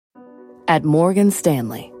At Morgan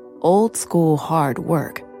Stanley, old school hard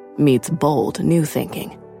work meets bold new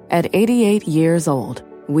thinking. At 88 years old,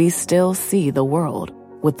 we still see the world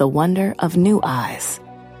with the wonder of new eyes,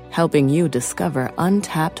 helping you discover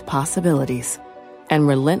untapped possibilities and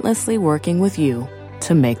relentlessly working with you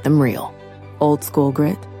to make them real. Old school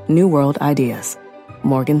grit, new world ideas.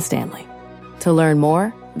 Morgan Stanley. To learn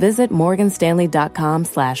more, visit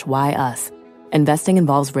morganstanley.com/whyus. Investing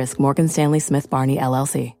involves risk. Morgan Stanley Smith Barney,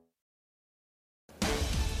 LLC.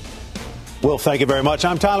 Well, thank you very much.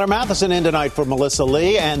 I'm Tyler Matheson in tonight for Melissa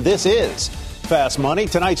Lee, and this is Fast Money.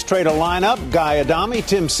 Tonight's trader lineup: Guy Adami,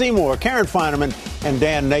 Tim Seymour, Karen Feinerman, and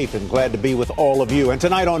Dan Nathan. Glad to be with all of you. And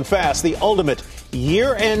tonight on Fast, the ultimate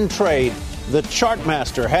year-end trade. The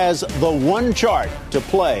Chartmaster has the one chart to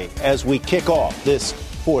play as we kick off this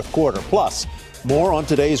fourth quarter. Plus, more on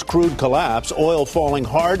today's crude collapse, oil falling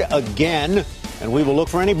hard again, and we will look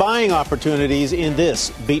for any buying opportunities in this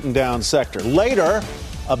beaten-down sector. Later,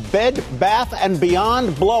 a Bed Bath &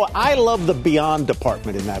 Beyond blowout. I love the Beyond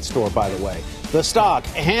department in that store, by the way. The stock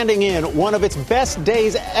handing in one of its best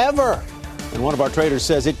days ever. And one of our traders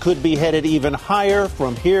says it could be headed even higher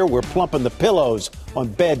from here. We're plumping the pillows on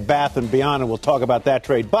Bed Bath & Beyond, and we'll talk about that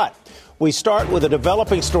trade. But we start with a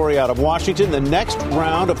developing story out of Washington. The next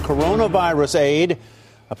round of coronavirus aid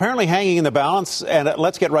apparently hanging in the balance. And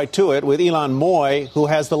let's get right to it with Elon Moy, who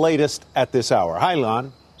has the latest at this hour. Hi,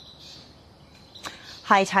 Elon.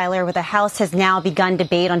 Hi, Tyler. The House has now begun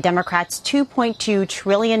debate on Democrats' $2.2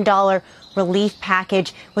 trillion relief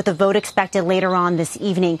package, with a vote expected later on this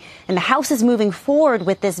evening. And the House is moving forward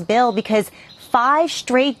with this bill because 5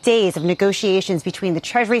 straight days of negotiations between the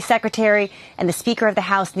Treasury Secretary and the Speaker of the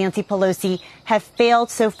House, Nancy Pelosi, have failed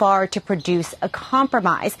so far to produce a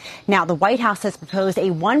compromise. Now, the White House has proposed a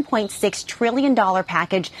 $1.6 trillion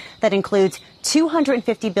package that includes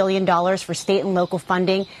 $250 billion for state and local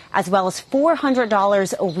funding, as well as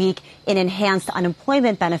 $400 a week in enhanced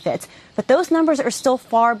unemployment benefits. But those numbers are still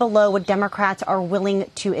far below what Democrats are willing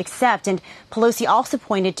to accept. And Pelosi also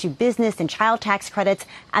pointed to business and child tax credits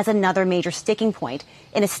as another major sticking point.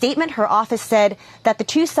 In a statement, her office said that the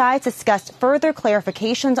two sides discussed further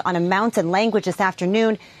clarifications on amounts and language this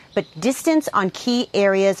afternoon, but distance on key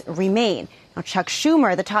areas remain. Now, Chuck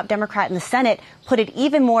Schumer, the top Democrat in the Senate, put it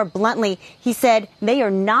even more bluntly. He said they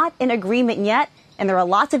are not in agreement yet, and there are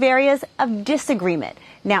lots of areas of disagreement.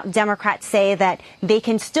 Now, Democrats say that they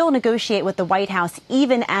can still negotiate with the White House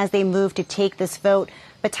even as they move to take this vote.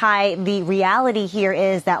 But, Ty, the reality here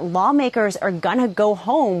is that lawmakers are going to go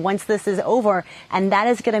home once this is over, and that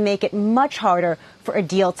is going to make it much harder for a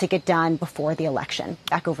deal to get done before the election.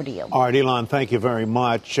 Back over to you. All right, Elon, thank you very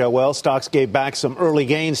much. Well, stocks gave back some early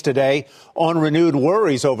gains today on renewed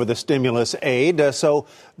worries over the stimulus aid. So,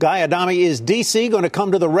 Guy Adami, is D.C. going to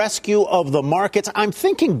come to the rescue of the markets? I'm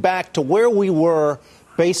thinking back to where we were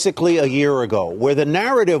basically a year ago, where the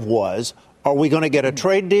narrative was, are we going to get a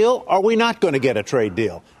trade deal? Are we not going to get a trade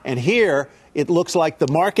deal? And here, it looks like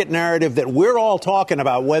the market narrative that we're all talking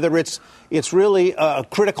about, whether it's really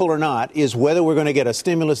critical or not, is whether we're going to get a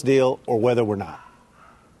stimulus deal or whether we're not.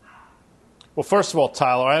 Well, first of all,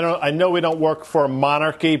 Tyler, I know we don't work for a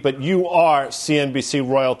monarchy, but you are CNBC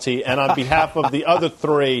royalty. And on behalf of the other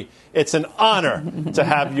three, it's an honor to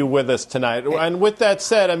have you with us tonight. And with that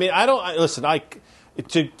said, I mean,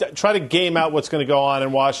 to try to game out what's going to go on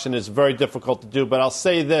in Washington is very difficult to do. But I'll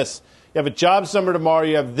say this. You have a jobs number tomorrow.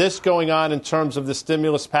 You have this going on in terms of the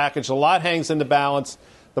stimulus package. A lot hangs in the balance.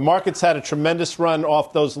 The market's had a tremendous run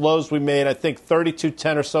off those lows we made, I think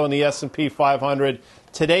 3210 or so in the S&P 500.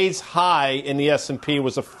 Today's high in the S&P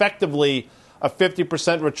was effectively a 50%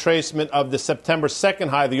 retracement of the September 2nd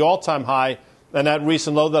high, the all-time high, and that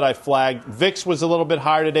recent low that I flagged. VIX was a little bit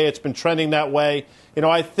higher today. It's been trending that way. You know,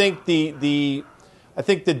 I think the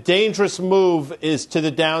dangerous move is to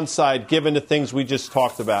the downside, given the things we just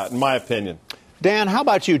talked about, in my opinion. Dan, how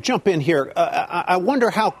about you? Jump in here. I wonder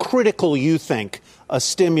how critical you think a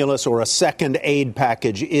stimulus or a second aid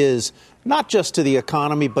package is, not just to the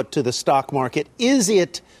economy, but to the stock market. Is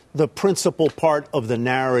it the principal part of the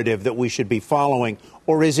narrative that we should be following,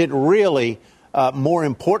 or is it really, more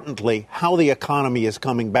importantly, how the economy is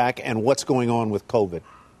coming back and what's going on with COVID?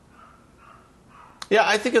 Yeah,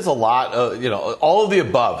 I think it's a lot of, all of the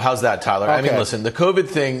above. How's that, Tyler? Okay. I mean, listen, the COVID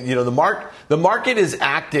thing, the market is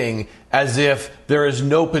acting as if there is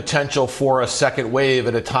no potential for a second wave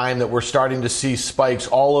at a time that we're starting to see spikes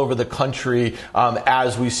all over the country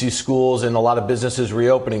as we see schools and a lot of businesses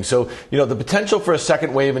reopening. So, the potential for a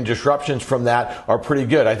second wave and disruptions from that are pretty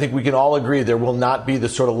good. I think we can all agree there will not be the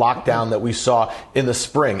sort of lockdown that we saw in the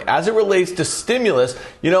spring. As it relates to stimulus,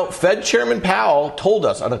 Fed Chairman Powell told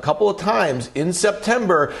us on a couple of times in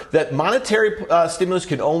September that monetary stimulus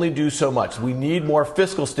can only do so much. We need more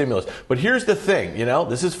fiscal stimulus. But here's the thing,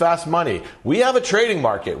 this is fast money. We have a trading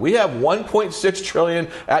market. We have $1.6 trillion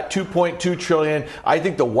at $2.2 trillion. I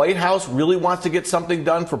think the White House really wants to get something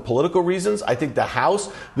done for political reasons. I think the House,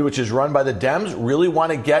 which is run by the Dems, really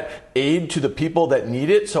want to get aid to the people that need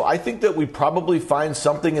it. So I think that we probably find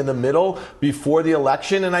something in the middle before the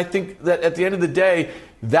election. And I think that at the end of the day,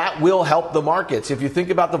 that will help the markets. If you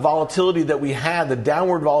think about the volatility that we had, the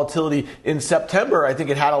downward volatility in September, I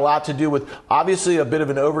think it had a lot to do with obviously a bit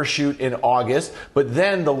of an overshoot in August, but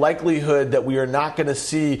then the likelihood that we are not going to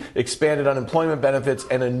see expanded unemployment benefits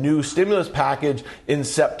and a new stimulus package in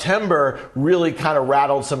September really kind of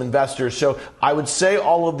rattled some investors. So I would say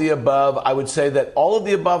all of the above. I would say that all of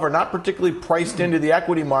the above are not particularly priced into the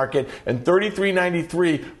equity market, and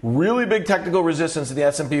 3393, really big technical resistance in the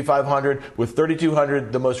S&P 500 with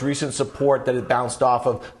 3200, the most recent support that it bounced off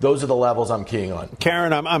of. Those are the levels I'm keying on.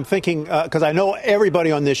 Karen, I'm thinking, because I know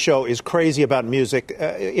everybody on this show is crazy about music.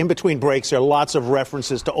 In between breaks, there are lots of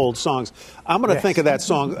references to old songs. I'm going to think of that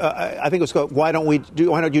song. I think it was called Why Don't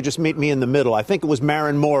You Just Meet Me in the Middle? I think it was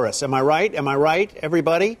Maren Morris. Am I right? Am I right,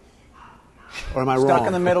 everybody? Or am I wrong? Stuck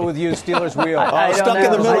in the middle with you, Steelers Wheel. Stuck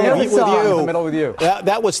in the middle with you. In the middle with you.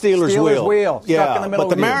 That was Steelers Wheel. Yeah, stuck in the middle but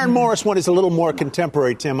the with you. Maren Morris one is a little more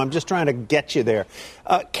contemporary, Tim. I'm just trying to get you there.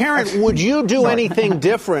 Karen, would you do anything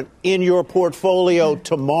different in your portfolio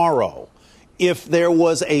tomorrow if there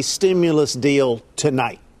was a stimulus deal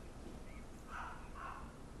tonight?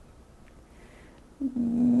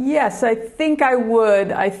 Yes, I think I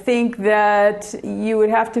would. I think that you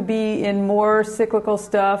would have to be in more cyclical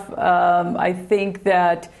stuff. I think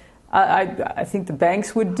that I think the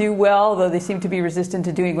banks would do well, though they seem to be resistant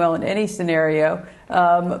to doing well in any scenario.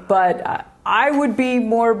 But I would be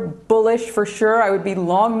more bullish for sure. I would be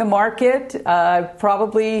long the market.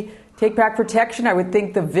 Probably take back protection. I would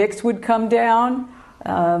think the VIX would come down.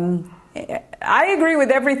 I agree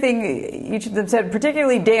with everything each of them said,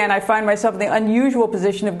 particularly Dan. I find myself in the unusual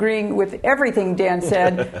position of agreeing with everything Dan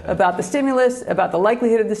said about the stimulus, about the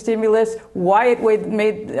likelihood of the stimulus, why it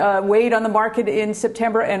weighed on the market in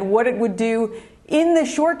September, and what it would do in the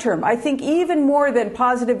short term. I think even more than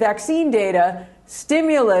positive vaccine data, a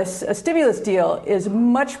stimulus deal is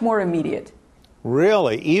much more immediate.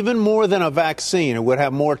 Really? Even more than a vaccine? It would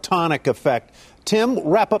have more tonic effect. Tim,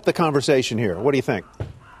 wrap up the conversation here. What do you think?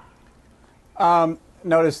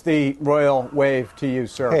 Notice the royal wave to you,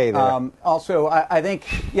 sir. Hey there. Also, I think,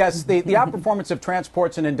 yes, the outperformance of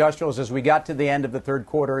transports and industrials as we got to the end of the third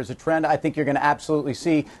quarter is a trend I think you're going to absolutely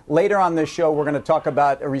see. Later on this show, we're going to talk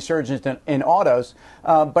about a resurgence in autos.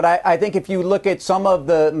 But I think if you look at some of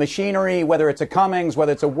the machinery, whether it's a Cummins,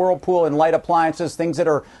 whether it's a Whirlpool and light appliances, things that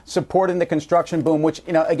are supporting the construction boom, which,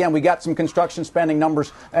 again, we got some construction spending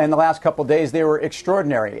numbers in the last couple of days. They were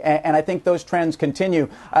extraordinary. And I think those trends continue.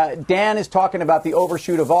 Dan is talking about the overshoot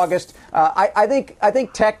of August. I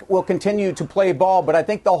think tech will continue to play ball, but I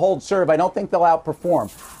think they'll hold serve. I don't think they'll outperform.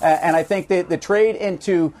 And I think that the trade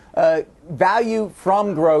into value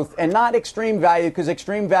from growth and not extreme value, because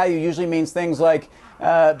extreme value usually means things like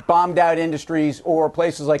bombed out industries or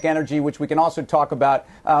places like energy, which we can also talk about.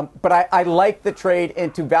 But I like the trade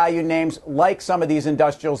into value names like some of these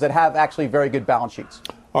industrials that have actually very good balance sheets.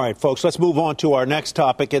 All right, folks, let's move on to our next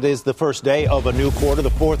topic. It is the first day of a new quarter, the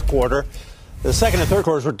fourth quarter. The second and third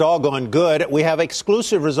quarters were doggone good. We have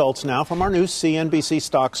exclusive results now from our new CNBC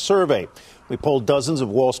stock survey. We polled dozens of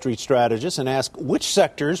Wall Street strategists and asked which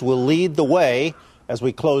sectors will lead the way as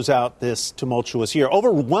we close out this tumultuous year.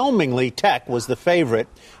 Overwhelmingly, tech was the favorite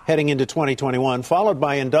heading into 2021, followed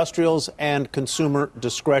by industrials and consumer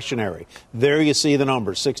discretionary. There you see the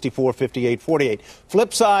numbers, 64, 58, 48.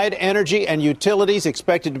 Flip side, energy and utilities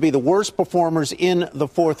expected to be the worst performers in the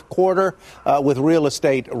fourth quarter, with real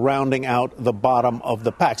estate rounding out the bottom of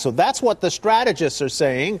the pack. So that's what the strategists are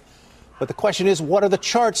saying. But the question is, what are the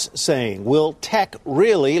charts saying? Will tech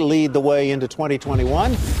really lead the way into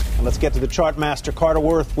 2021? And let's get to the chart master, Carter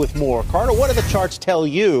Worth, with more. Carter, what do the charts tell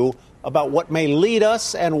you about what may lead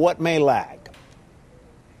us and what may lag?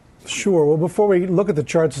 Sure. Well, before we look at the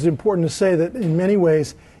charts, it's important to say that in many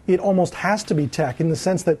ways, it almost has to be tech in the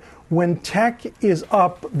sense that when tech is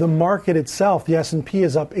up, the market itself, the S&P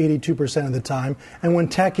is up 82% of the time. And when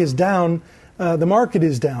tech is down, the market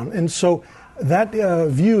is down. And so that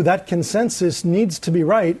view, that consensus needs to be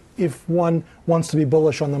right if one wants to be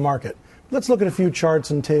bullish on the market. Let's look at a few charts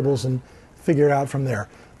and tables and figure it out from there.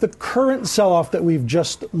 The current sell-off that we've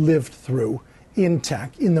just lived through in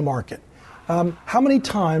tech, in the market, how many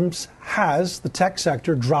times has the tech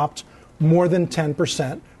sector dropped more than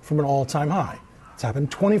 10% from an all-time high? It's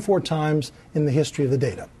happened 24 times in the history of the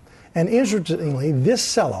data. And interestingly, this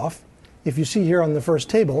sell-off, if you see here on the first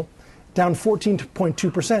table, down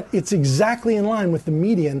 14.2%, it's exactly in line with the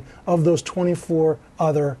median of those 24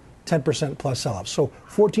 other 10% plus sell-offs. So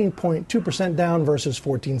 14.2% down versus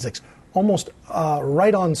 14.6, almost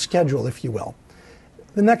right on schedule, if you will.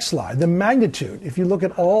 The next slide, the magnitude. If you look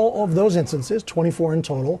at all of those instances, 24 in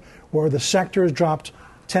total, where the sector has dropped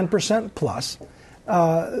 10% plus,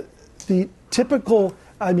 the typical,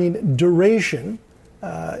 duration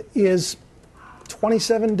is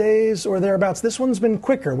 27 days or thereabouts. This one's been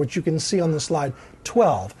quicker, which you can see on the slide,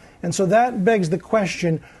 12. And so that begs the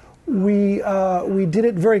question, we did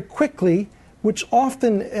it very quickly, which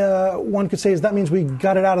often one could say is that means we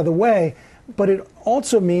got it out of the way, but it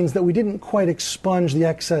also means that we didn't quite expunge the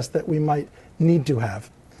excess that we might need to have.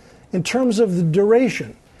 In terms of the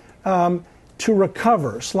duration, to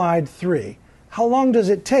recover, slide 3, how long does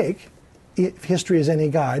it take, if history is any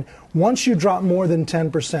guide, once you drop more than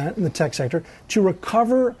 10% in the tech sector, to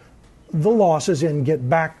recover the losses and get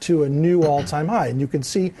back to a new all-time high? And you can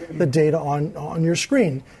see the data on your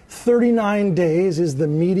screen. 39 days is the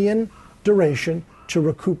median duration to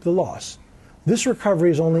recoup the loss. This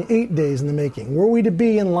recovery is only 8 days in the making. Were we to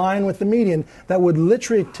be in line with the median, that would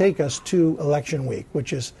literally take us to election week,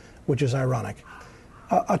 which is ironic.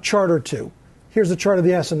 A chart or two. Here's the chart of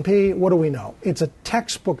the S&P. What do we know? It's a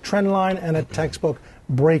textbook trend line and a textbook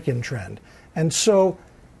break-in trend. And so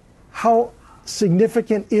how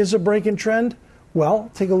significant is a break-in trend? Well,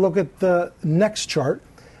 take a look at the next chart.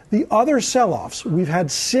 The other sell-offs, we've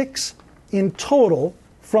had 6 in total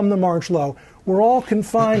from the March low, were all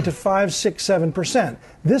confined to 5, 6, 7%.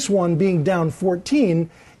 This one being down 14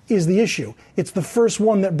 is the issue. It's the first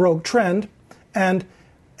one that broke trend, and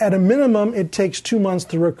at a minimum, it takes 2 months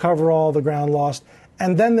to recover all the ground lost,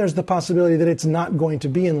 and then there's the possibility that it's not going to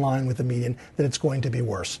be in line with the median, that it's going to be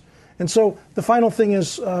worse. And so the final thing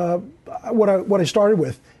is what I started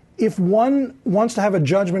with. If one wants to have a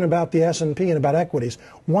judgment about the S&P and about equities,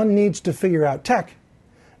 one needs to figure out tech,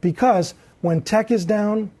 because when tech is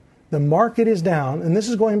down, the market is down, and this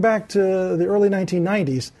is going back to the early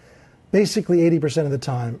 1990s, basically 80% of the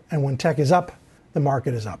time, and when tech is up, the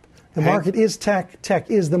market is up. The market is tech. Tech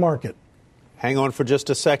is the market. Hang on for just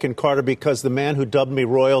a second, Carter, because the man who dubbed me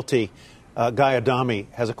royalty, Guy Adami,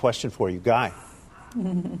 has a question for you. Guy.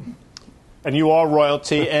 And you are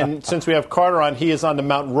royalty. And since we have Carter on, he is on the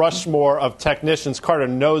Mount Rushmore of technicians. Carter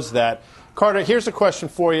knows that. Carter, here's a question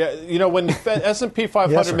for you. You know, when the S&P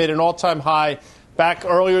 500 Yes, made an all-time high back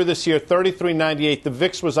earlier this year, 33.98, the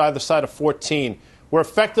VIX was either side of 14. We're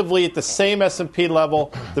effectively at the same S&P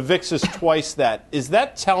level. The VIX is twice that. Is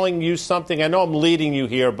that telling you something? I know I'm leading you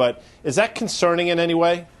here, but is that concerning in any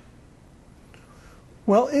way?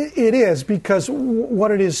 Well, it is, because what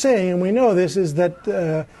it is saying, and we know this, is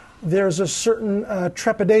that there's a certain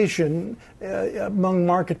trepidation among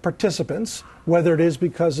market participants, whether it is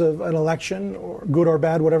because of an election, or good or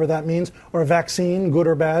bad, whatever that means, or a vaccine, good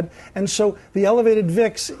or bad. And so the elevated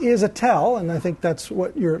VIX is a tell, and I think that's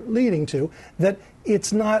what you're leading to, that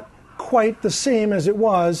it's not quite the same as it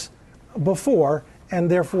was before,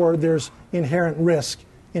 and therefore there's inherent risk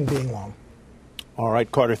in being long. All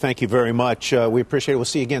right, Carter, thank you very much. We appreciate it. We'll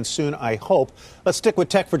see you again soon, I hope. Let's stick with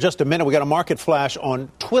tech for just a minute. We got a market flash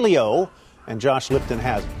on Twilio, and Josh Lipton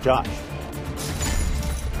has it. Josh.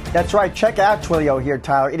 That's right. Check out Twilio here,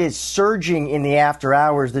 Tyler. It is surging in the after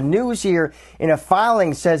hours. The news here in a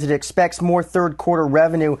filing says it expects more third quarter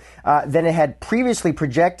revenue than it had previously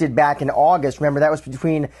projected back in August. Remember, that was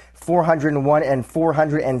between 401 and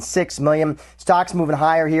 406 million. Stocks moving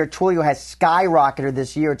higher here. Twilio has skyrocketed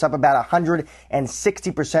this year. It's up about 160%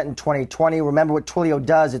 in 2020. Remember what Twilio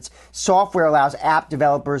does. Its software allows app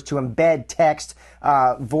developers to embed text,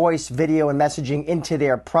 voice, video, and messaging into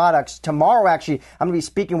their products. Tomorrow, actually, I'm going to be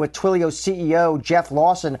speaking with Twilio CEO Jeff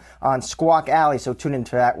Lawson on Squawk Alley, so tune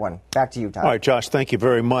into that one. Back to you, Tyler. All right, Josh, thank you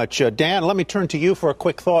very much. Dan, let me turn to you for a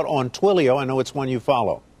quick thought on Twilio. I know it's one you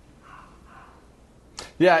follow.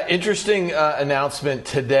 Yeah, interesting announcement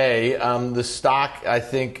today. The stock, I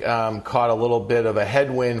think, caught a little bit of a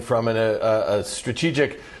headwind from a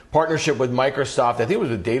strategic partnership with Microsoft. I think it was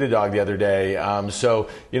with Datadog the other day. So,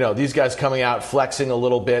 these guys coming out, flexing a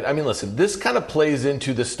little bit. I mean, listen, this kind of plays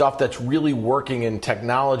into the stuff that's really working in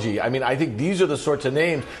technology. I mean, I think these are the sorts of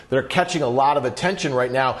names that are catching a lot of attention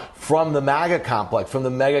right now from the MAGA complex, from the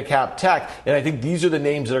mega cap tech. And I think these are the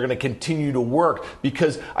names that are going to continue to work,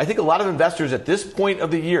 because I think a lot of investors at this point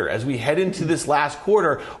of the year, as we head into this last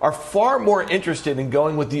quarter, are far more interested in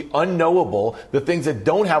going with the unknowable, the things that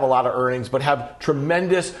don't have a lot of earnings but have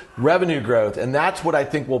tremendous revenue growth. And that's what I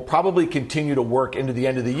think will probably continue to work into the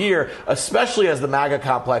end of the year, especially as the MAGA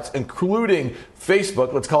complex, including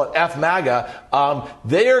Facebook, let's call it F-MAGA,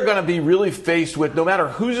 they are going to be really faced with, no matter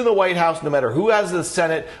who's in the White House, no matter who has the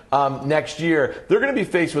Senate next year, they're going to be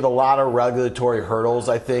faced with a lot of regulatory hurdles,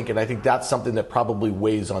 I think. And I think that's something that probably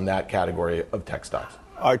weighs on that category of tech stocks.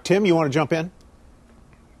 All right, Tim, you want to jump in?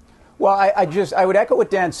 Well, I would echo what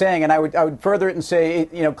Dan's saying, and I would further it and say,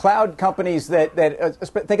 cloud companies that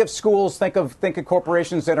think of schools, think of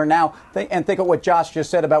corporations that are now, think of what Josh just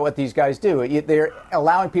said about what these guys do. They're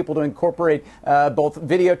allowing people to incorporate both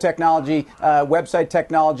video technology, website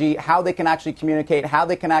technology, how they can actually communicate, how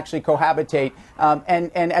they can actually cohabitate,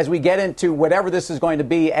 and as we get into whatever this is going to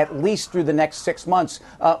be, at least through the next 6 months,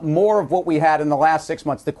 more of what we had in the last 6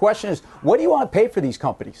 months. The question is, what do you want to pay for these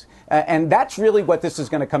companies? And that's really what this is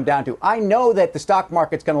going to come down to. I know that the stock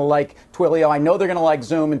market's going to like Twilio. I know they're going to like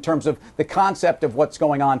Zoom in terms of the concept of what's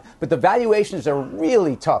going on. But the valuations are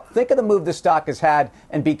really tough. Think of the move the stock has had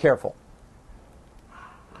and be careful.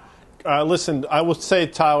 Listen, I will say,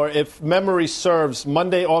 Tyler, if memory serves,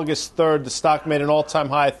 Monday, August 3rd, the stock made an all-time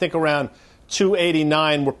high, I think around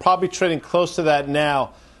 289. We're probably trading close to that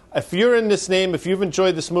now. If you're in this name, if you've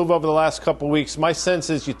enjoyed this move over the last couple of weeks, my sense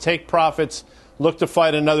is you take profits, look to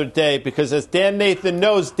fight another day, because as Dan Nathan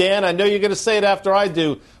knows, Dan, I know you're going to say it after I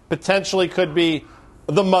do, potentially could be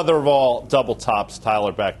the mother of all double tops.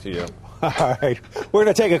 Tyler, back to you. All right. We're going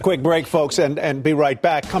to take a quick break, folks, and be right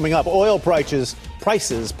back. Coming up, oil prices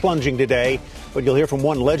plunging today, but you'll hear from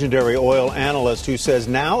one legendary oil analyst who says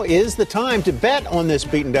now is the time to bet on this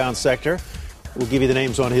beaten down sector. We'll give you the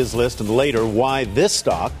names on his list and later why this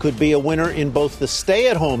stock could be a winner in both the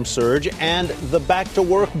stay-at-home surge and the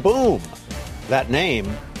back-to-work boom. That name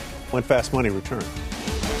when Fast Money returns.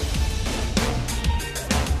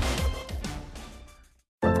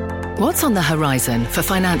 What's on the horizon for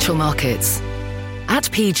financial markets? At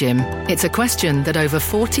PGIM, it's a question that over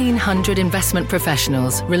 1,400 investment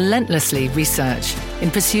professionals relentlessly research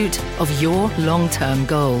in pursuit of your long-term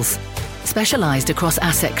goals. Specialized across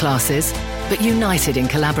asset classes, but united in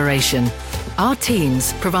collaboration, our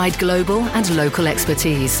teams provide global and local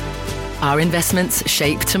expertise. Our investments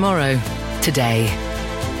shape tomorrow, today.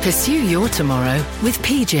 Pursue your tomorrow with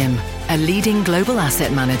PGIM, a leading global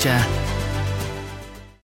asset manager.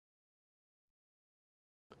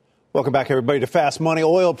 Welcome back, everybody, to Fast Money.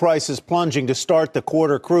 Oil prices plunging to start the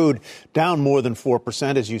quarter. Crude down more than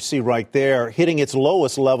 4%, as you see right there, hitting its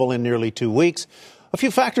lowest level in nearly 2 weeks. A few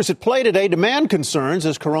factors at play today. Demand concerns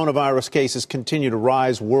as coronavirus cases continue to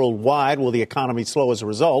rise worldwide. Will the economy slow as a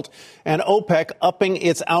result? And OPEC upping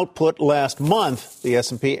its output last month. The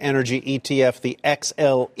S&P Energy ETF, the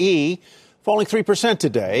XLE, falling 3%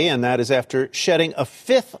 today, and that is after shedding a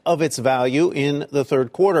fifth of its value in the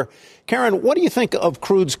third quarter. Karen, what do you think of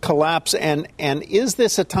crude's collapse, and is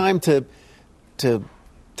this a time to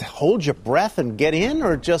hold your breath and get in,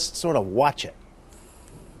 or just sort of watch it?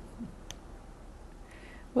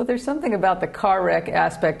 Well, there's something about the car wreck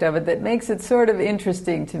aspect of it that makes it sort of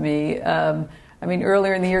interesting to me. I mean,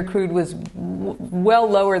 earlier in the year, crude was well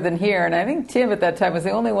lower than here, and I think Tim at that time was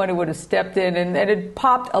the only one who would have stepped in, and it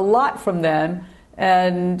popped a lot from then,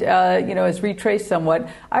 and has retraced somewhat.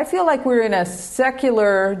 I feel like we're in a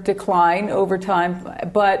secular decline over time,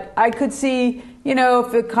 but I could see,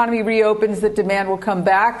 if the economy reopens, that demand will come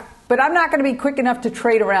back. But I'm not going to be quick enough to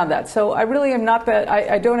trade around that. So I really am not that.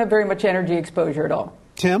 I don't have very much energy exposure at all.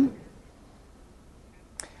 Tim?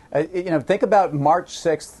 Think about March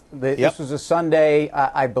 6th. This was a Sunday,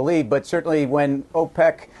 I believe, but certainly when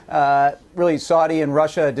OPEC, really Saudi and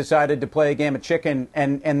Russia decided to play a game of chicken.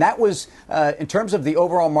 And that was, in terms of the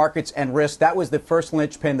overall markets and risk, that was the first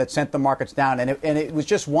linchpin that sent the markets down. And it was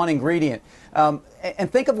just one ingredient.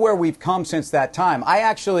 And think of where we've come since that time. I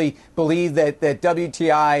actually believe that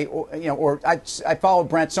WTI, I follow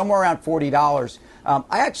Brent somewhere around $40.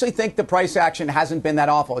 I actually think the price action hasn't been that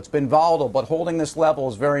awful. It's been volatile, but holding this level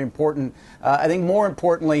is very important. I think more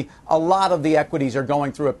importantly, a lot of the equities are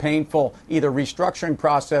going through a painful either restructuring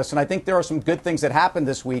process, and I think there are some good things that happened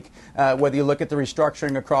this week, whether you look at the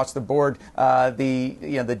restructuring across the board,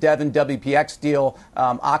 the Devon WPX deal,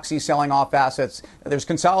 Oxy selling off assets. There's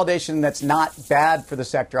consolidation that's not bad bad for the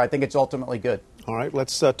sector. I think it's ultimately good. All right,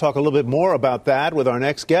 let's talk a little bit more about that with our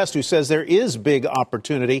next guest, who says there is big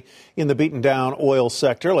opportunity in the beaten-down oil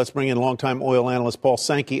sector. Let's bring in longtime oil analyst Paul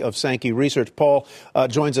Sankey of Sankey Research. Paul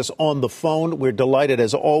joins us on the phone. We're delighted,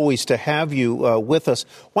 as always, to have you with us.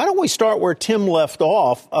 Why don't we start where Tim left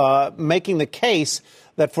off, making the case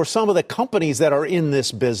that for some of the companies that are in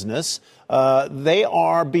this business, they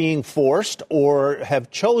are being forced or have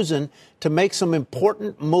chosen to make some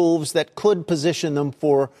important moves that could position them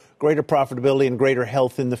for greater profitability and greater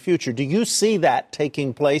health in the future. Do you see that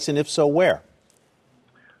taking place, and if so, where?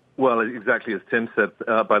 Well, exactly as Tim said.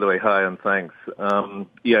 By the way, hi and thanks.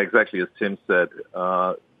 Exactly as Tim said,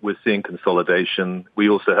 we're seeing consolidation. We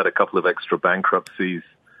also had a couple of extra bankruptcies,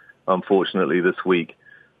 unfortunately, this week.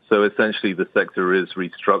 So essentially, the sector is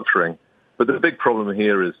restructuring. But the big problem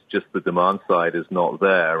here is just the demand side is not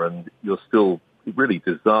there, and you're still really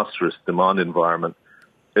disastrous demand environment.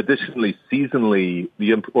 Additionally, seasonally,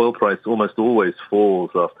 the oil price almost always falls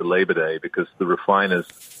after Labor Day because the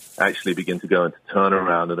refiners actually begin to go into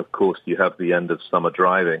turnaround, and of course, you have the end of summer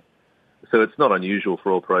driving. So it's not unusual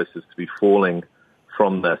for oil prices to be falling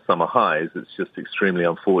from their summer highs. It's just extremely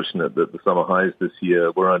unfortunate that the summer highs this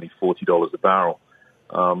year were only $40 a barrel.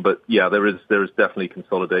 But yeah, there is definitely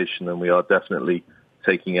consolidation, and we are definitely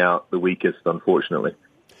taking out the weakest, unfortunately.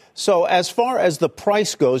 So as far as the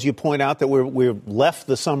price goes, you point out that we've left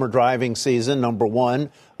the summer driving season, number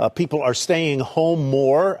one. People are staying home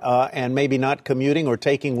more and maybe not commuting or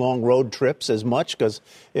taking long road trips as much, because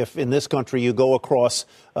if in this country you go across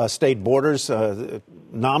state borders,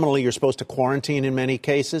 nominally you're supposed to quarantine in many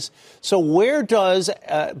cases. So where does,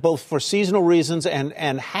 both for seasonal reasons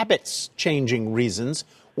and habits changing reasons,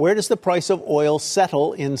 where does the price of oil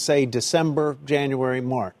settle in, say, December, January,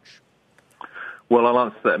 March? Well, I'll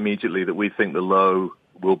answer that immediately, that we think the low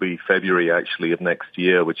will be February, actually, of next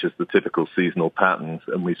year, which is the typical seasonal patterns,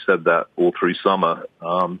 and we've said that all through summer.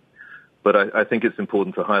 But I think it's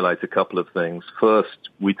important to highlight a couple of things. First,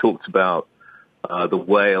 we talked about the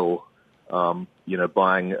whale,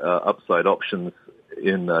 buying upside options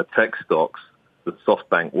in tech stocks, the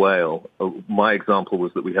SoftBank whale. My example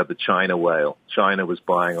was that we had the China whale. China was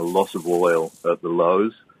buying a lot of oil at the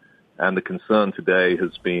lows. And the concern today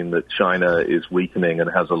has been that China is weakening and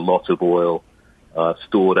has a lot of oil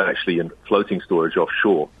stored actually in floating storage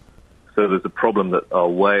offshore. So there's a problem that our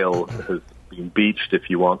whale has been beached, if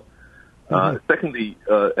you want. Secondly,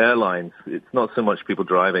 airlines, it's not so much people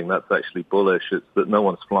driving. That's actually bullish. It's that no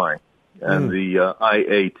one's flying. And the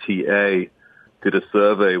IATA did a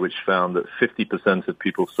survey which found that 50% of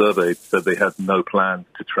people surveyed said they had no plans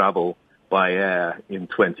to travel by air in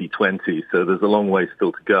 2020. So there's a long way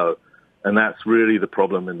still to go. And that's really the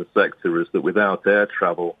problem in the sector, is that without air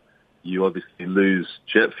travel, you obviously lose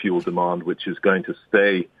jet fuel demand, which is going to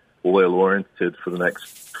stay oil-oriented for the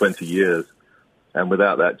next 20 years. And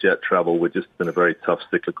without that jet travel, we're just in a very tough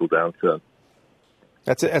cyclical downturn.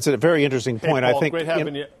 That's a very interesting point. Hey, Paul, I think. Great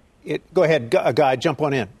having you. Go ahead, Guy, jump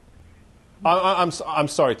on in. I'm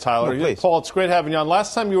sorry, Tyler. No, Paul, it's great having you on.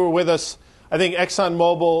 Last time you were with us, I think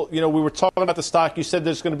ExxonMobil, we were talking about the stock. You said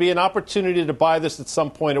there's going to be an opportunity to buy this at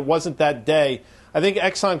some point. It wasn't that day. I think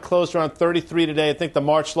Exxon closed around 33 today. I think the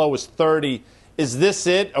March low was 30. Is this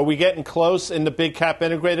it? Are we getting close in the big cap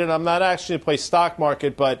integrated? I'm not actually to play stock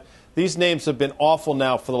market, but these names have been awful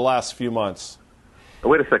now for the last few months.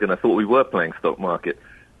 Wait a second. I thought we were playing stock market.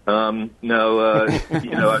 No, as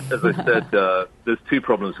I said, there's two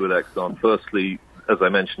problems with Exxon. Firstly, as I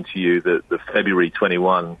mentioned to you, the February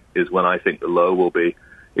 21 is when I think the low will be.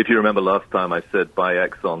 If you remember last time I said buy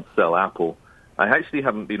Exxon, sell Apple. I actually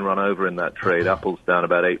haven't been run over in that trade. Apple's down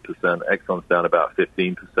about 8%, Exxon's down about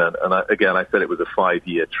 15%. And I said it was a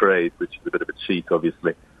 5-year trade, which is a bit of a cheat,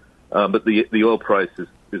 obviously. But the oil price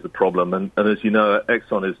is a problem. And as you know,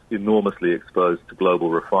 Exxon is enormously exposed to global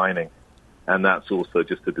refining. And that's also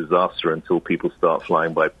just a disaster until people start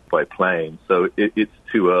flying by plane. So it's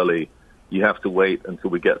too early. You have to wait until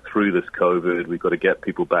we get through this COVID. We've got to get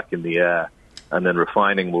people back in the air, and then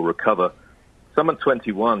refining will recover. Summer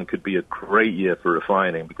 21 could be a great year for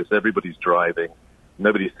refining because everybody's driving,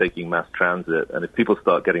 nobody's taking mass transit, and if people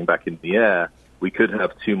start getting back in the air, we could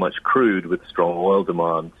have too much crude with strong oil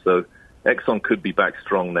demand. So Exxon could be back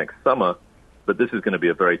strong next summer, but this is going to be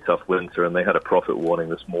a very tough winter, and they had a profit warning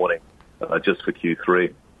this morning just for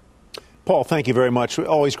Q3. Paul, thank you very much.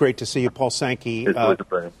 Always great to see you, Paul Sankey.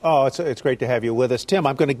 It's great to have you with us. Tim,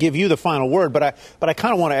 I'm going to give you the final word, but I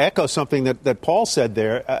kind of want to echo something that Paul said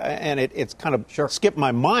there, and it's kind of skipped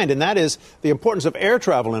my mind, and that is the importance of air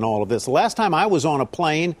travel in all of this. The last time I was on a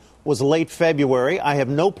plane was late February. I have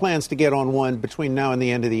no plans to get on one between now and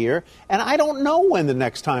the end of the year, and I don't know when the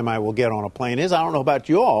next time I will get on a plane is. I don't know about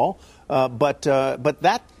you all, but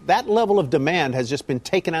that level of demand has just been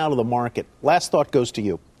taken out of the market. Last thought goes to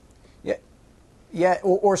you. Yeah,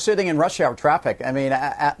 or sitting in rush hour traffic. I mean,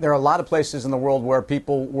 there are a lot of places in the world where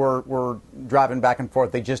people were driving back and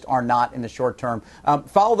forth. They just are not in the short term.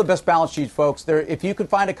 Follow the best balance sheet, folks. If you can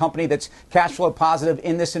find a company that's cash flow positive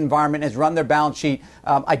in this environment, has run their balance sheet,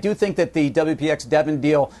 I do think that the WPX Devon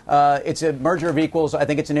deal, it's a merger of equals. I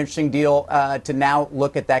think it's an interesting deal to now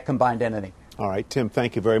look at that combined entity. All right, Tim,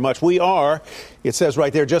 thank you very much. We are, it says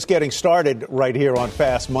right there, just getting started right here on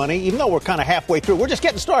Fast Money. Even though we're kind of halfway through, we're just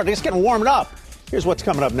getting started, just getting warmed up. Here's what's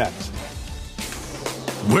coming up next.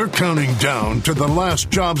 We're counting down to the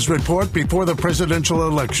last jobs report before the presidential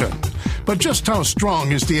election. But just how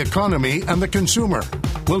strong is the economy and the consumer?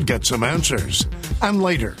 We'll get some answers. And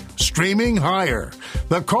later, streaming higher.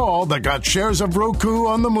 The call that got shares of Roku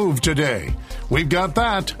on the move today. We've got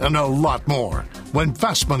that and a lot more when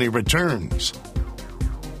Fast Money returns.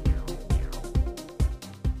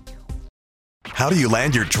 How do you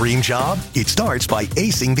land your dream job? It starts by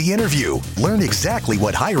acing the interview. Learn exactly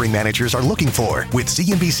what hiring managers are looking for with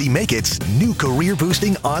CNBC Make It's new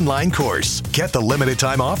career-boosting online course. Get the limited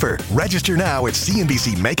time offer. Register now at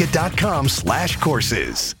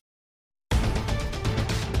cnbcmakeit.com/courses.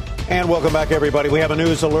 And welcome back, everybody. We have a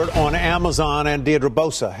news alert on Amazon, and Deirdre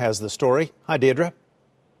Bosa has the story. Hi, Deirdre.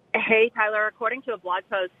 Hey, Tyler. According to a blog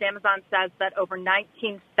post, Amazon says that over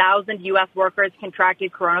 19,000 U.S. workers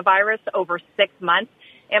contracted coronavirus over 6 months.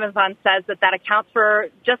 Amazon says that accounts for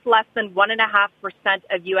just less than 1.5%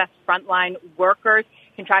 of U.S. frontline workers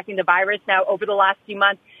contracting the virus. Now, over the last few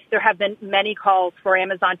months, there have been many calls for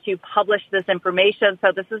Amazon to publish this information.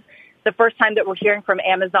 So this is the first time that we're hearing from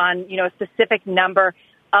Amazon, a specific number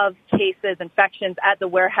of cases, infections at the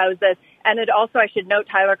warehouses. And it also, I should note,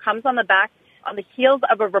 Tyler, comes on the heels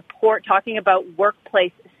of a report talking about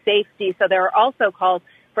workplace safety. So there are also calls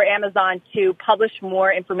for Amazon to publish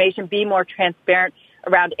more information, be more transparent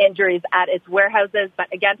around injuries at its warehouses.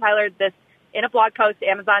 But again, Tyler, this in a blog post,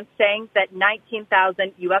 Amazon saying that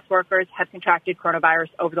 19,000 U.S. workers have contracted coronavirus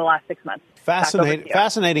over the last 6 months.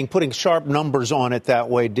 Fascinating putting sharp numbers on it that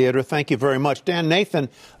way, Deirdre. Thank you very much. Dan Nathan,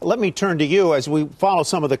 let me turn to you as we follow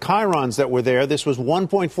some of the chyrons that were there. This was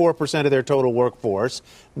 1.4% of their total workforce,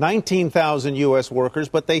 19,000 U.S. workers,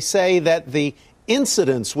 but they say that the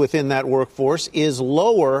incidence within that workforce is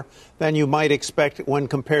lower than you might expect when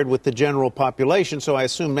compared with the general population. So I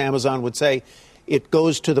assume Amazon would say it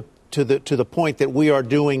goes to the point that we are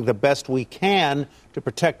doing the best we can to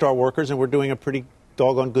protect our workers, and we're doing a pretty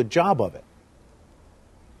doggone good job of it.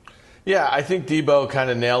 Yeah, I think Debo kind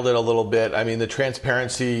of nailed it a little bit. I mean, the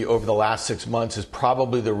transparency over the last 6 months is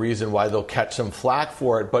probably the reason why they'll catch some flack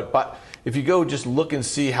for it. But if you go just look and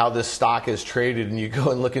see how this stock is traded and you go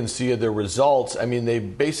and look and see their results, I mean, they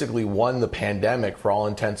basically won the pandemic for all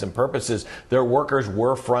intents and purposes. Their workers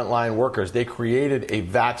were frontline workers. They created a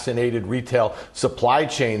vaccinated retail supply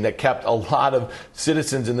chain that kept a lot of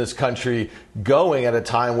citizens in this country going at a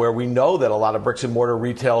time where we know that a lot of bricks and mortar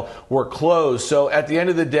retail were closed. So at the end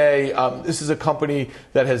of the day, this is a company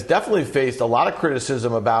that has definitely faced a lot of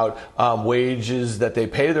criticism about wages that they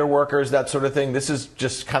pay their workers, that sort of thing. This is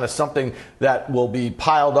just kind of something that will be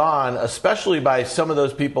piled on, especially by some of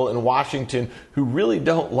those people in Washington who really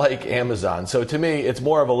don't like Amazon. So to me, it's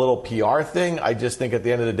more of a little PR thing. I just think at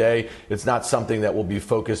the end of the day, it's not something that will be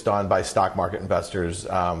focused on by stock market investors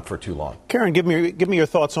for too long. Karen, give me your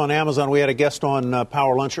thoughts on Amazon. We had a guest on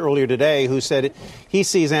Power Lunch earlier today who said he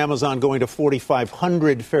sees Amazon going to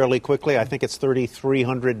 4,500 fairly quickly. I think it's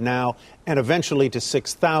 3,300 now, and eventually to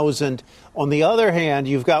 6,000. On the other hand,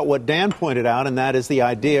 you've got what Dan pointed out, and that is the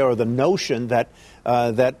idea or the notion that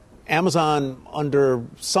Amazon, under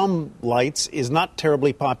some lights, is not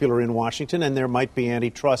terribly popular in Washington, and there might be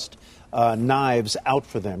antitrust knives out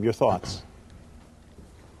for them. Your thoughts?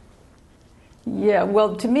 Yeah,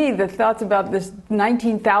 well, to me, the thoughts about this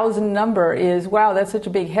 19,000 number is, wow, that's such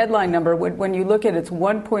a big headline number. When you look at it's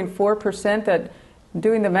 1.4%, that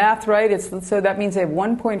doing the math right, so that means they have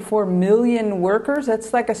 1.4 million workers.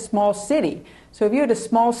 That's like a small city. So if you had a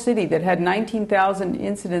small city that had 19,000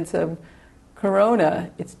 incidents of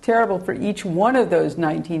corona, it's terrible for each one of those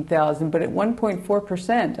 19,000. But at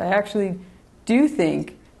 1.4%, I actually do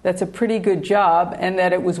think that's a pretty good job, and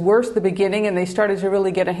that it was worse at the beginning and they started to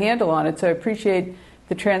really get a handle on it. So I appreciate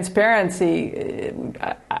the transparency.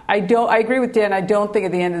 I agree with Dan. I don't think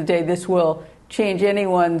at the end of the day this will change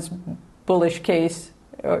anyone's bullish case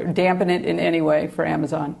or dampen it in any way for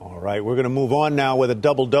Amazon. All right, we're going to move on now with a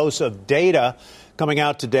double dose of data coming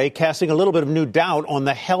out today, casting a little bit of new doubt on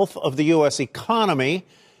the health of the U.S. economy.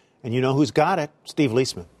 And you know who's got it? Steve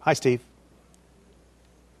Leisman. Hi, Steve.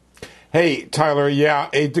 Hey, Tyler, yeah,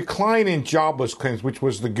 a decline in jobless claims, which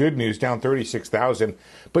was the good news, down 36,000,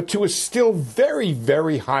 but to a still very,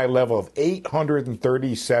 very high level of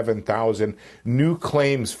 837,000 new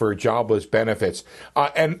claims for jobless benefits.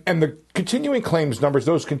 And the continuing claims numbers,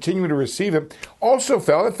 those continuing to receive it, also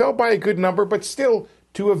fell. It fell by a good number, but still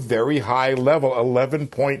to a very high level,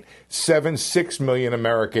 11.76 million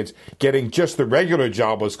Americans getting just the regular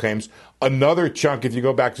jobless claims. Another chunk, if you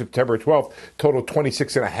go back September 12th, total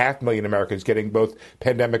 26.5 million Americans getting both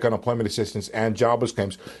pandemic unemployment assistance and jobless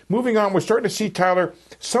claims. Moving on, we're starting to see, Tyler,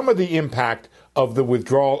 some of the impact of the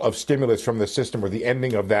withdrawal of stimulus from the system or the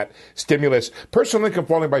ending of that stimulus. Personal income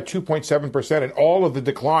falling by 2.7%, and all of the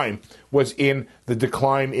decline was in the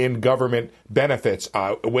decline in government benefits.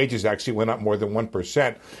 Wages actually went up more than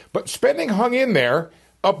 1%. But spending hung in there,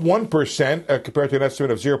 up 1% compared to an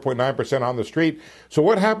estimate of 0.9% on the street. So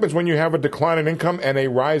what happens when you have a decline in income and a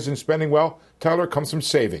rise in spending? Well, Tyler, comes from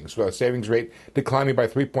savings. Savings rate declining by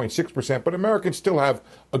 3.6%, but Americans still have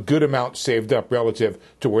a good amount saved up relative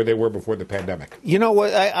to where they were before the pandemic. You know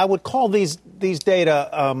what? I would call these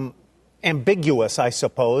data ambiguous, I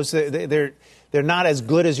suppose. They're not as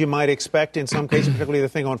good as you might expect in some cases, particularly the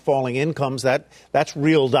thing on falling incomes. That's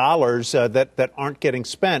real dollars that aren't getting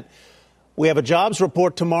spent. We have a jobs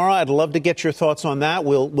report tomorrow. I'd love to get your thoughts on that.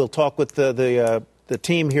 We'll talk with the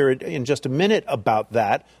team here in just a minute about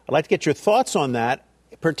that. I'd like to get your thoughts on that,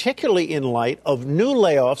 particularly in light of new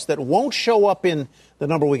layoffs that won't show up in the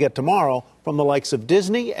number we get tomorrow from the likes of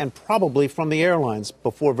Disney and probably from the airlines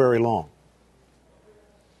before very long.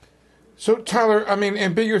 So, Tyler, I mean,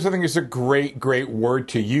 ambiguous, I think, is a great word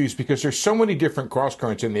to use because there's so many different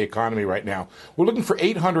cross-currents in the economy right now. We're looking for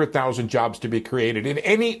 800,000 jobs to be created. In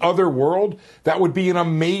any other world, that would be an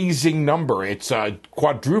amazing number. It's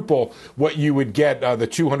quadruple what you would get, the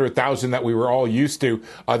 200,000 that we were all used to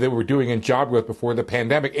that we were doing in job growth before the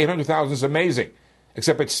pandemic. 800,000 is amazing.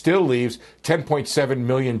 Except it still leaves 10.7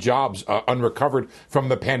 million jobs unrecovered from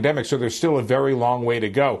the pandemic. So there's still a very long way to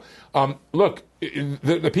go. Look,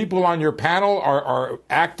 the people on your panel are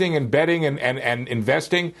acting and betting and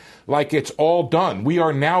investing like it's all done. We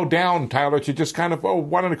are now down, Tyler, to just kind of,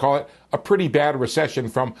 why don't I call it a pretty bad recession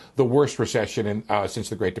from the worst recession since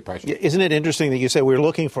the Great Depression. Isn't it interesting that you say we're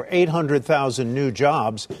looking for 800,000 new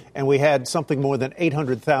jobs and we had something more than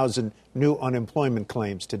 800,000 new unemployment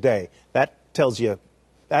claims today? That tells you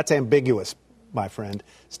that's ambiguous, my friend.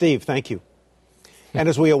 Steve, thank you. And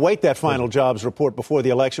as we await that final jobs report before the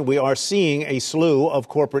election, we are seeing a slew of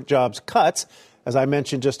corporate jobs cuts. As I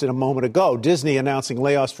mentioned just a moment ago, Disney announcing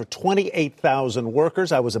layoffs for 28,000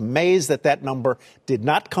 workers. I was amazed that number did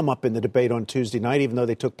not come up in the debate on Tuesday night, even though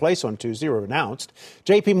they took place on Tuesday or announced.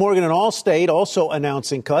 J.P. Morgan and Allstate also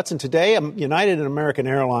announcing cuts. And today, United and American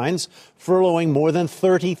Airlines furloughing more than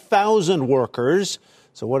 30,000 workers.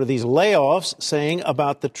 So what are these layoffs saying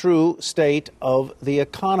about the true state of the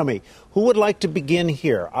economy? Who would like to begin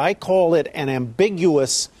here? I call it an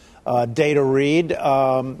ambiguous data read,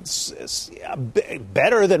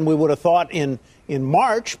 better than we would have thought in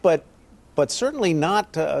March, but certainly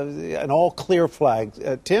not an all clear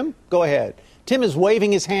flag. Tim, go ahead. Tim is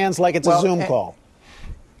waving his hands like it's a Zoom call.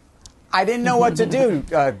 I didn't know what to do,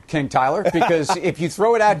 King Tyler, because if you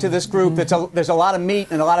throw it out to this group, there's a lot of meat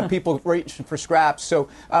and a lot of people reaching for scraps. So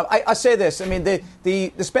I say this. I mean,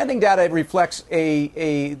 the spending data reflects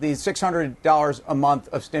the $600 a month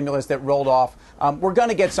of stimulus that rolled off. We're going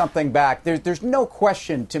to get something back. There's no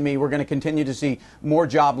question to me we're going to continue to see more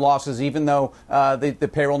job losses, even though the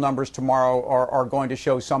payroll numbers tomorrow are going to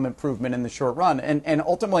show some improvement in the short run. And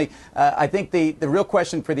ultimately, I think the real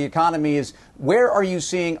question for the economy is, where are you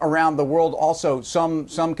seeing around the world also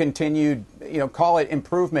some continued, call it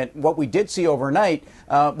improvement? What we did see overnight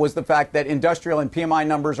was the fact that industrial and PMI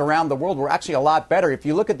numbers around the world were actually a lot better. If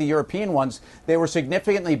you look at the European ones, they were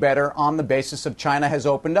significantly better on the basis of China has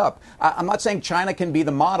opened up. I'm not saying China can be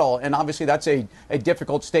the model, and obviously that's a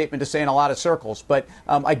difficult statement to say in a lot of circles. But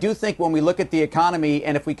I do think when we look at the economy,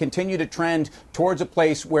 and if we continue to trend towards a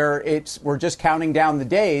place where we're just counting down the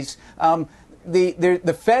days,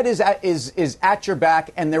 the Fed is at your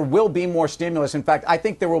back, and there will be more stimulus. In fact, I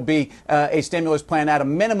think there will be a stimulus plan at a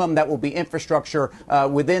minimum that will be infrastructure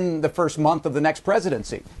within the first month of the next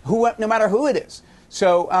presidency, no matter who it is.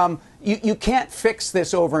 So you can't fix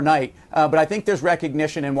this overnight, but I think there's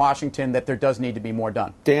recognition in Washington that there does need to be more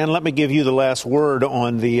done. Dan, let me give you the last word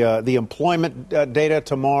on the employment data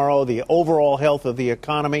tomorrow, the overall health of the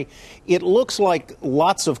economy. It looks like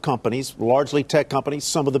lots of companies, largely tech companies,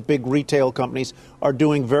 some of the big retail companies, are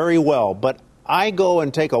doing very well. But I go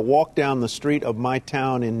and take a walk down the street of my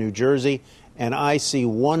town in New Jersey, and I see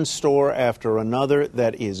one store after another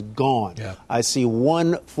that is gone. Yeah. I see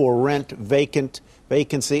one for rent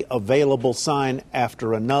vacancy available sign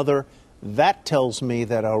after another. That tells me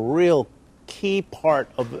that a real key part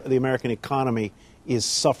of the American economy is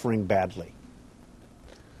suffering badly.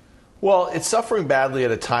 Well, it's suffering badly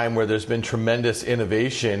at a time where there's been tremendous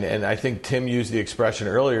innovation, and I think Tim used the expression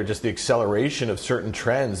earlier, just the acceleration of certain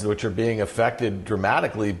trends which are being affected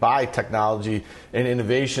dramatically by technology and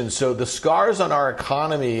innovation. So the scars on our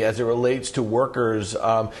economy as it relates to workers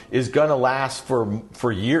is going to last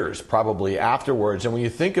for years, probably afterwards. And when you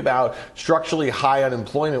think about structurally high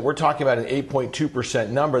unemployment, we're talking about an 8.2%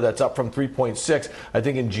 number that's up from 3.6, I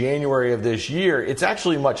think, in January of this year. It's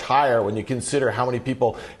actually much higher when you consider how many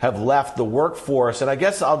people have left the workforce. And I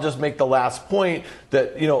guess I'll just make the last point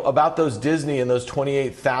that, about those Disney and those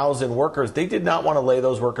 28,000 workers. They did not want to lay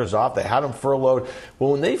those workers off. They had them furloughed.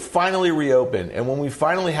 Well, when they finally reopen and when we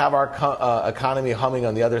finally have our economy humming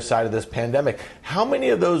on the other side of this pandemic, how many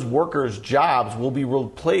of those workers' jobs will be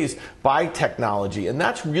replaced by technology? And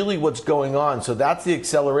that's really what's going on. So that's the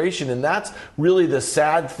acceleration, and that's really the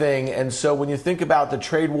sad thing. And so when you think about the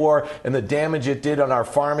trade war and the damage it did on our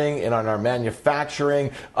farming and on our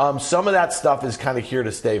manufacturing, some of that stuff is kind of here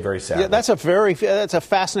to stay, very sadly. Yeah, that's a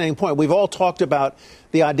fascinating point. We've all talked about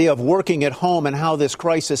the idea of working at home and how this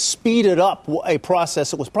crisis speeded up a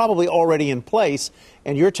process that was probably already in place.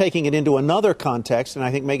 And you're taking it into another context, and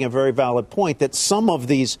I think making a very valid point that some of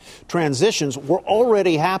these transitions were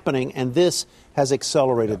already happening, and this has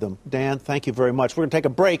accelerated them. Dan, thank you very much. We're going to take a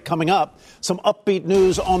break. Coming up, some upbeat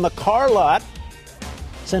news on the car lot.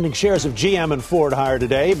 Sending shares of GM and Ford higher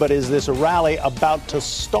today, but is this rally about to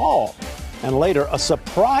stall? And later, a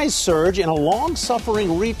surprise surge in a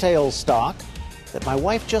long-suffering retail stock that my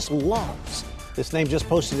wife just loves. This name just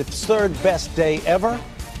posted its third best day ever.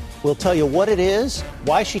 We'll tell you what it is,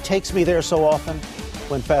 why she takes me there so often,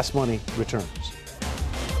 when Fast Money returns.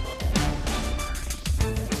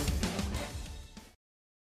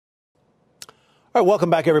 All right, welcome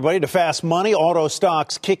back, everybody, to Fast Money. Auto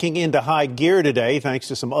stocks kicking into high gear today, thanks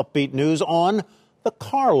to some upbeat news on the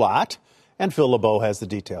car lot. And Phil LeBeau has the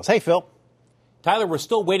details. Hey, Phil. Tyler, we're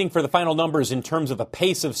still waiting for the final numbers in terms of the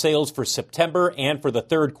pace of sales for September and for the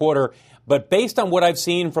third quarter. But based on what I've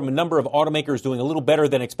seen from a number of automakers doing a little better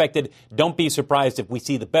than expected, don't be surprised if we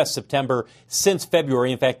see the best September since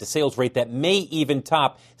February. In fact, a sales rate that may even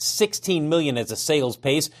top 16 million as a sales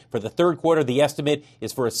pace. For the third quarter, the estimate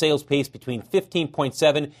is for a sales pace between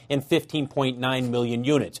 15.7 and 15.9 million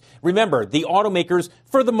units. Remember, the automakers,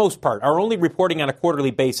 for the most part, are only reporting on a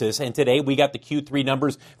quarterly basis. And today we got the Q3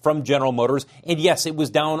 numbers from General Motors. And yes, it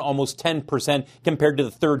was down almost 10% compared to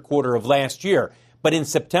the third quarter of last year. But in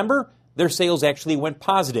September, their sales actually went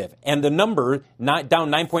positive. And the number, not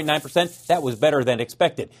down 9.9%, that was better than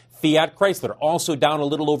expected. Fiat Chrysler also down a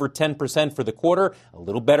little over 10% for the quarter, a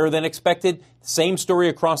little better than expected. Same story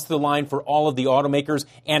across the line for all of the automakers.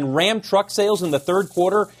 And Ram truck sales in the third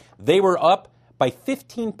quarter, they were up by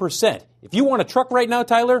 15%. If you want a truck right now,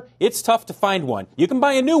 Tyler, it's tough to find one. You can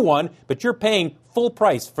buy a new one, but you're paying full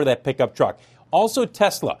price for that pickup truck. Also,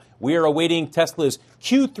 Tesla. We are awaiting Tesla's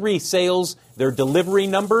Q3 sales, their delivery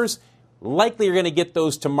numbers. Likely you're going to get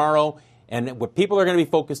those tomorrow. And what people are going to be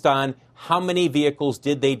focused on, how many vehicles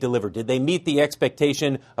did they deliver? Did they meet the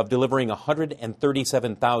expectation of delivering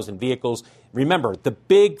 137,000 vehicles? Remember, the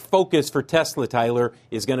big focus for Tesla, Tyler,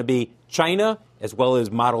 is going to be China, as well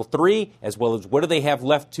as Model 3, as well as what do they have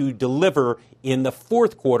left to deliver in the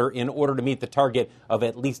fourth quarter in order to meet the target of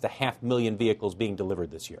at least 500,000 vehicles being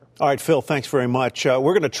delivered this year. All right, Phil, thanks very much. We're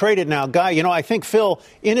going to trade it now. Guy, I think Phil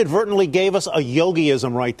inadvertently gave us a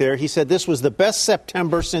yogiism right there. He said this was the best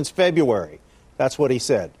September since February. That's what he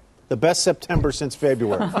said. The best September since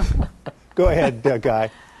February. Go ahead, Guy.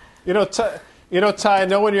 Ty, I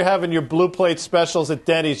know when you're having your blue plate specials at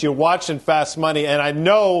Denny's, you're watching Fast Money, and I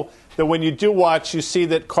know that when you do watch, you see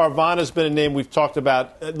that Carvana's been a name we've talked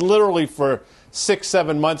about literally for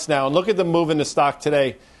 6-7 months now. And look at the move in the stock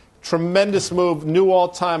today. Tremendous move, new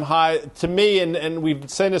all-time high. To me, and we've been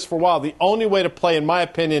saying this for a while, the only way to play, in my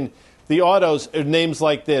opinion, the autos are names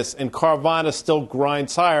like this, and Carvana still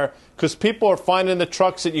grinds higher because people are finding the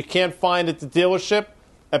trucks that you can't find at the dealership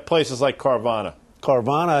at places like Carvana.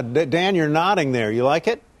 Carvana. Dan, you're nodding there. You like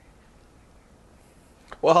it?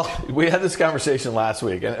 Well, we had this conversation last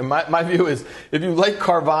week, and my view is if you like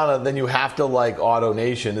Carvana, then you have to like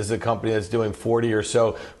AutoNation. This is a company that's doing 40% or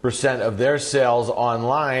so of their sales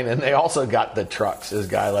online, and they also got the trucks, as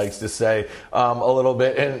Guy likes to say, a little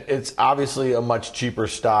bit. And it's obviously a much cheaper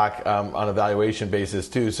stock on a valuation basis,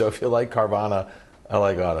 too. So if you like Carvana, I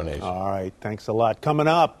like AutoNation. All right, thanks a lot. Coming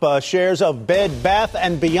up, shares of Bed Bath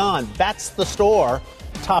 & Beyond. That's the store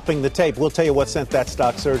topping the tape. We'll tell you what sent that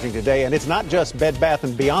stock surging today. And it's not just Bed Bath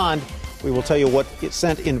 & Beyond. We will tell you what it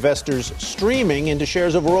sent investors streaming into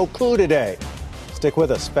shares of Roku today. Stick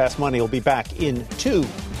with us. Fast Money will be back in 2.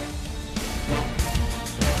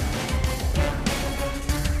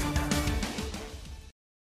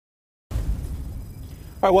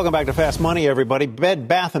 All right, welcome back to Fast Money, everybody. Bed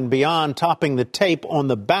Bath & Beyond topping the tape on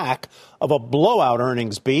the back of a blowout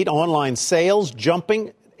earnings beat. Online sales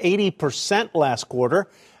jumping 80% last quarter.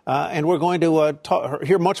 And we're going to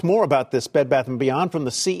hear much more about this Bed Bath & Beyond from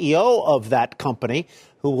the CEO of that company,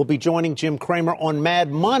 who will be joining Jim Cramer on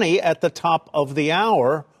Mad Money at the top of the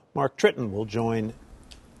hour. Mark Tritton will join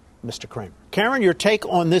Mr. Cramer. Karen, your take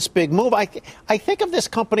on this big move? I think of this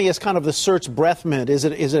company as kind of the Search breath mint. Is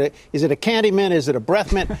it a candy mint? Is it a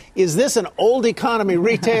breath mint? Is this an old economy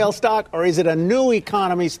retail stock, or is it a new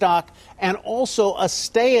economy stock and also a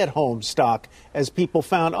stay-at-home stock, as people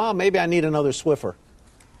found, maybe I need another Swiffer?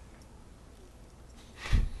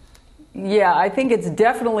 Yeah, I think it's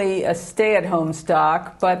definitely a stay-at-home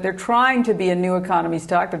stock, but they're trying to be a new economy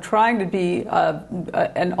stock. They're trying to be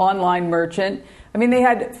an online merchant. I mean, they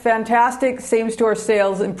had fantastic same-store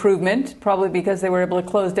sales improvement, probably because they were able to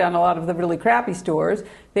close down a lot of the really crappy stores.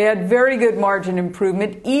 They had very good margin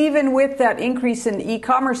improvement, even with that increase in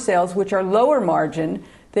e-commerce sales, which are lower margin.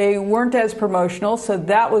 They weren't as promotional, so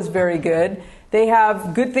that was very good. They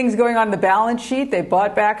have good things going on in the balance sheet. They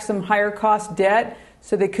bought back some higher-cost debt,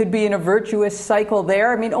 so they could be in a virtuous cycle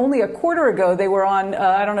there. I mean, only a quarter ago, they were on,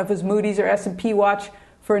 I don't know if it was Moody's or S&P watch,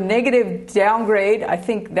 for a negative downgrade. I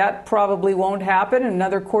think that probably won't happen. In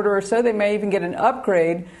another quarter or so, they may even get an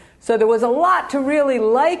upgrade. So there was a lot to really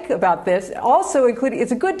like about this. Also, including,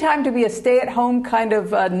 it's a good time to be a stay-at-home kind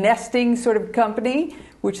of nesting sort of company,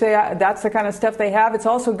 which that's the kind of stuff they have. It's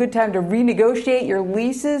also a good time to renegotiate your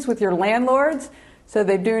leases with your landlords. So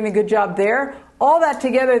they're doing a good job there. All that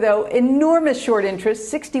together, though, enormous short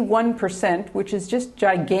interest, 61%, which is just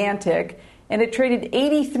gigantic. And it traded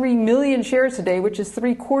 83 million shares today, which is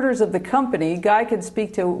 3/4 of the company. Guy can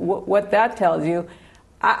speak to what that tells you.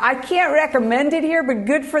 I can't recommend it here, but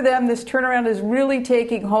good for them. This turnaround is really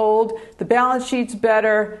taking hold. The balance sheet's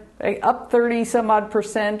better, up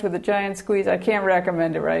 30-some-odd% with a giant squeeze. I can't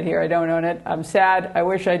recommend it right here. I don't own it. I'm sad. I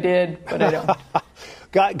wish I did, but I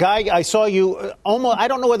don't. Guy, I saw you almost, I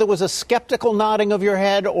don't know whether it was a skeptical nodding of your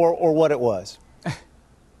head or what it was.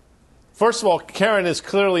 First of all, Karen is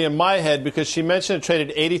clearly in my head because she mentioned it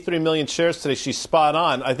traded 83 million shares today. She's spot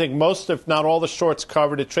on. I think most, if not all, the shorts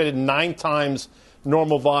covered. It traded 9 times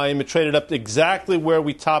normal volume. It traded up exactly where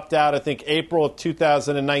we topped out, I think, April of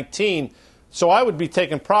 2019. So I would be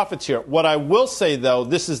taking profits here. What I will say, though,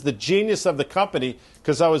 this is the genius of the company,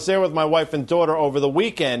 because I was there with my wife and daughter over the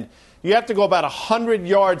weekend. You have to go about 100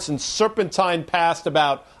 yards and serpentine past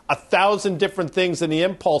about 1,000 different things in the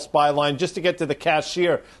impulse buy line just to get to the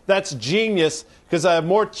cashier. That's genius, because I have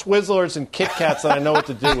more Twizzlers and Kit Kats than I know what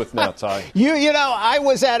to do with now, Ty. You know, I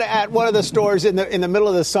was at one of the stores in the middle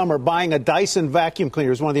of the summer buying a Dyson vacuum cleaner.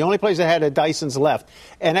 It was one of the only places that had a Dyson's left.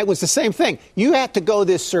 And it was the same thing. You have to go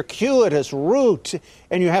this circuitous route,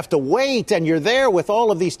 and you have to wait, and you're there with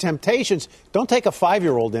all of these temptations. Don't take a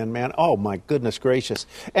 5-year-old in, man. Oh, my goodness gracious.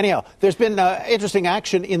 Anyhow, there's been interesting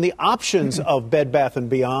action in the options of Bed Bath &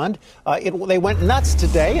 Beyond. They went nuts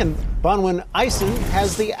today, and Bonwin Eisen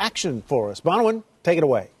has the action for us. Bonwin, take it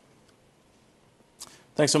away.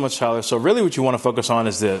 Thanks so much, Tyler. So really what you want to focus on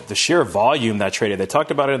is the sheer volume that traded. They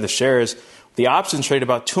talked about it in the shares. The options traded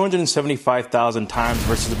about 275,000 times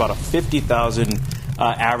versus about a 50,000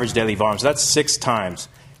 average daily volume. So that's 6 times.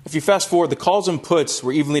 If you fast forward, the calls and puts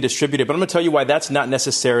were evenly distributed, but I'm going to tell you why that's not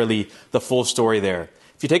necessarily the full story there.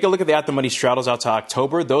 If you take a look at the at-the-money straddles out to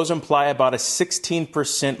October, those imply about a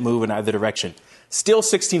 16% move in either direction. Still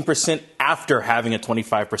 16% after having a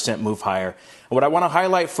 25% move higher. And what I want to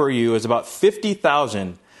highlight for you is about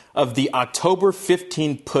 50,000 of the October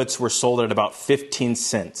 15 puts were sold at about 15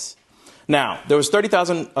 cents. Now, there was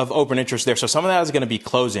 30,000 of open interest there, so some of that is going to be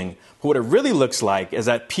closing. But what it really looks like is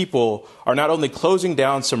that people are not only closing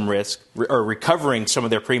down some risk or recovering some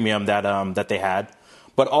of their premium that they had,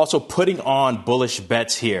 but also putting on bullish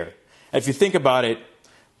bets here. And if you think about it,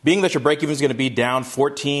 being that your break-even is going to be down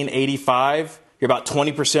 14.85, you're about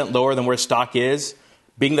 20% lower than where stock is.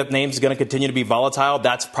 being that names are going to continue to be volatile,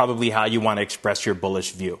 that's probably how you want to express your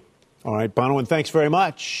bullish view. All right, Bonawyn, thanks very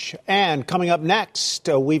much. And coming up next,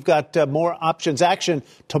 we've got more options action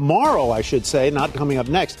tomorrow, I should say, not coming up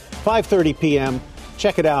next, 5:30 p.m.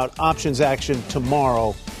 Check it out, options action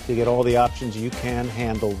tomorrow. You get all the options you can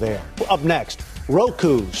handle there. Up next,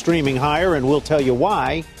 Roku streaming higher, and we'll tell you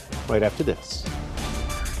why right after this.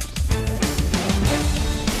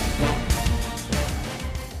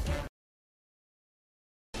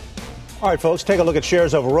 All right, folks, take a look at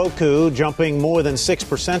shares of Roku jumping more than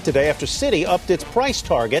 6% today after Citi upped its price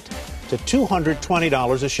target to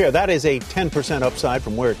 $220 a share. That is a 10% upside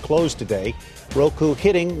from where it closed today. Roku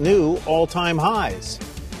hitting new all-time highs.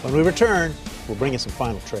 When we return, we'll bring you some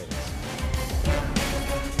final trades.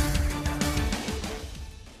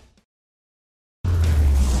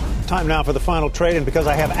 Time now for the final trade, and because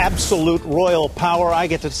I have absolute royal power, I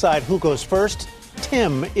get to decide who goes first.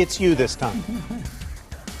 Tim, it's you this time.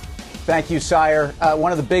 Thank you, Sire.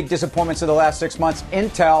 One of the big disappointments of the last 6 months,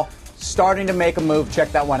 Intel starting to make a move.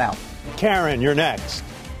 Check that one out. Karen, you're next.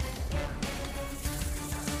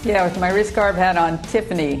 Yeah, with my wrist-guard hat on,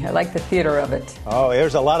 Tiffany. I like the theater of it. Oh,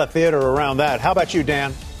 there's a lot of theater around that. How about you,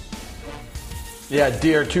 Dan? Yeah,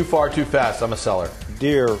 deer, too far, too fast. I'm a seller.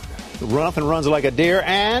 Deer, nothing runs like a deer.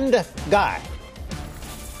 And Guy.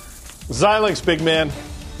 Xilinx, big man.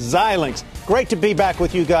 Xilinx. Great to be back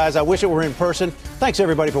with you guys. I wish it were in person. Thanks,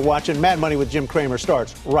 everybody, for watching. Mad Money with Jim Cramer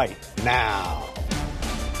starts right now.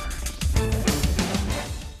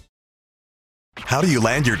 How do you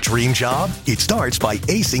land your dream job? It starts by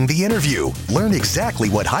acing the interview. Learn exactly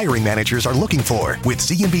what hiring managers are looking for with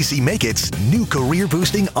CNBC Make It's new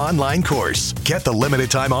career-boosting online course. Get the limited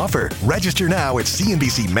time offer. Register now at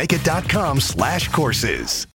cnbcmakeit.com/courses.